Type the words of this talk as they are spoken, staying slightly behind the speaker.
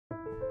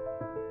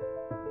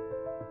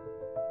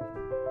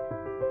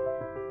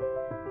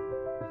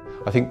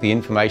I think the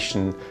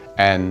information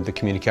and the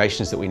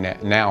communications that we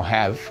now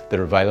have that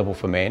are available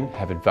for men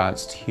have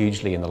advanced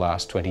hugely in the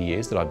last 20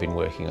 years that I've been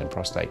working on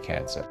prostate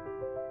cancer.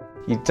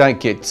 You don't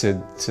get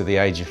to the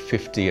age of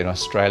 50 in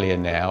Australia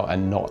now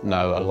and not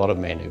know a lot of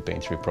men who've been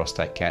through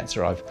prostate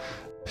cancer. I've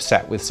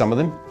sat with some of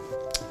them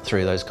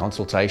through those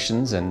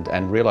consultations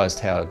and realised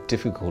how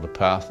difficult a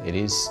path it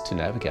is to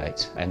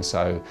navigate, and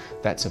so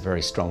that's a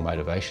very strong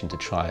motivation to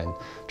try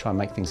and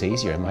make things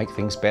easier and make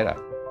things better.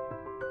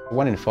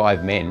 1 in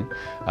 5 men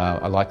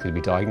are likely to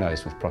be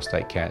diagnosed with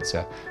prostate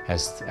cancer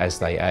as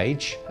they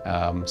age,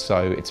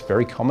 so it's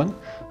very common,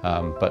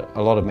 but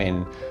a lot of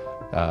men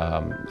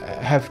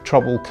have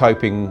trouble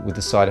coping with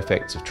the side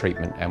effects of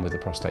treatment and with the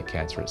prostate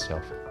cancer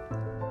itself.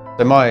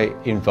 So my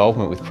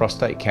involvement with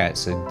prostate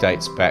cancer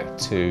dates back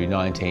to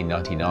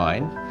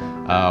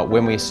 1999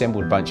 when we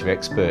assembled a bunch of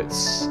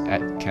experts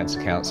at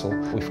Cancer Council.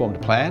 We formed a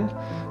plan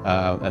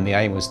and the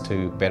aim was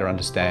to better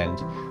understand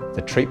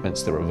the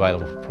treatments that were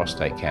available for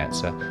prostate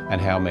cancer and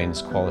how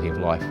men's quality of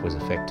life was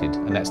affected.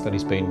 And that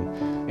study's been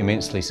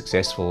immensely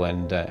successful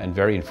and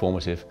very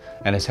informative,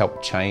 and has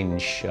helped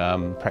change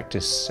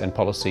practice and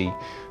policy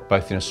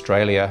both in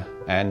Australia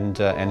and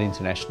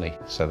internationally,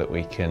 so that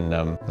we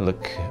can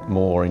look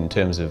more in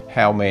terms of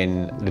how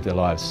men live their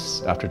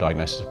lives after a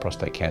diagnosis of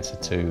prostate cancer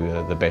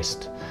to the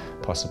best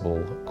possible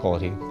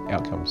quality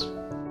outcomes.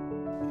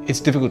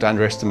 It's difficult to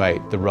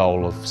underestimate the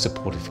role of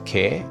supportive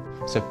care.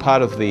 So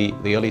part of the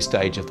early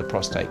stage of the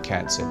prostate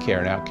cancer care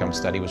and outcome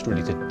study was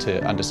really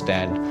to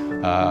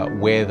understand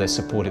where the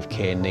supportive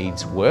care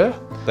needs were.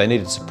 They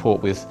needed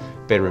support with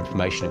better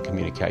information and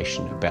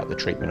communication about the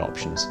treatment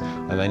options,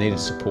 and they needed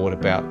support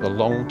about the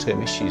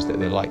long-term issues that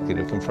they're likely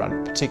to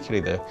confront, particularly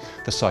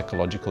the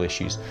psychological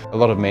issues. A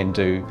lot of men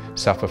do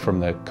suffer from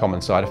the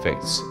common side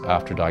effects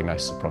after a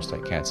diagnosis of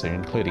prostate cancer,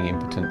 including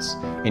impotence,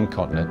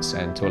 incontinence,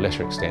 and to a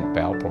lesser extent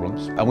bowel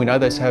problems. And we know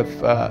those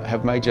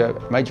have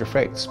major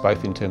effects,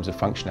 both in terms of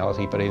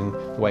functionality but in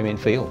the way men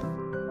feel.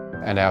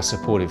 And our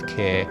supportive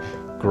care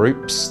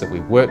groups that we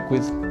work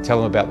with tell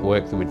them about the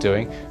work that we're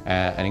doing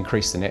and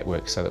increase the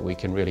network so that we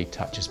can really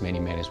touch as many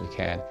men as we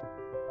can.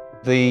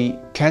 The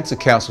Cancer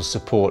Council's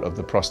support of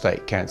the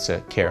prostate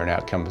cancer care and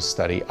outcomes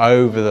study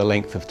over the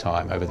length of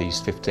time, over these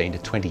 15 to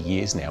 20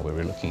 years now where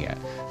we're looking at,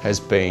 has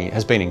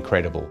been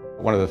incredible.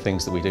 One of the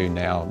things that we do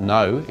now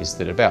know is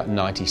that about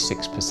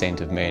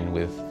 96% of men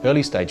with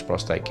early stage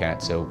prostate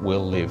cancer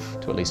will live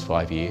to at least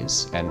 5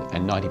 years, and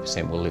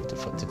 90% will live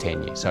to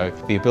 10 years. So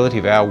the ability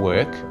of our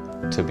work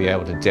to be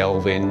able to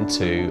delve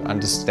into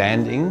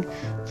understanding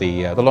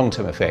the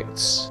long-term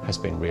effects has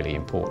been really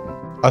important.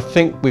 I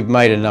think we've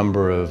made a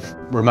number of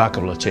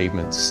remarkable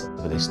achievements,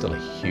 but there's still a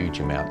huge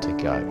amount to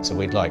go. So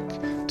we'd like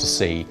to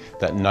see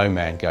that no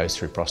man goes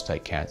through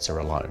prostate cancer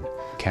alone.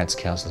 Cancer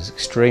Council is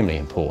extremely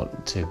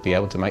important to be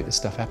able to make this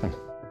stuff happen.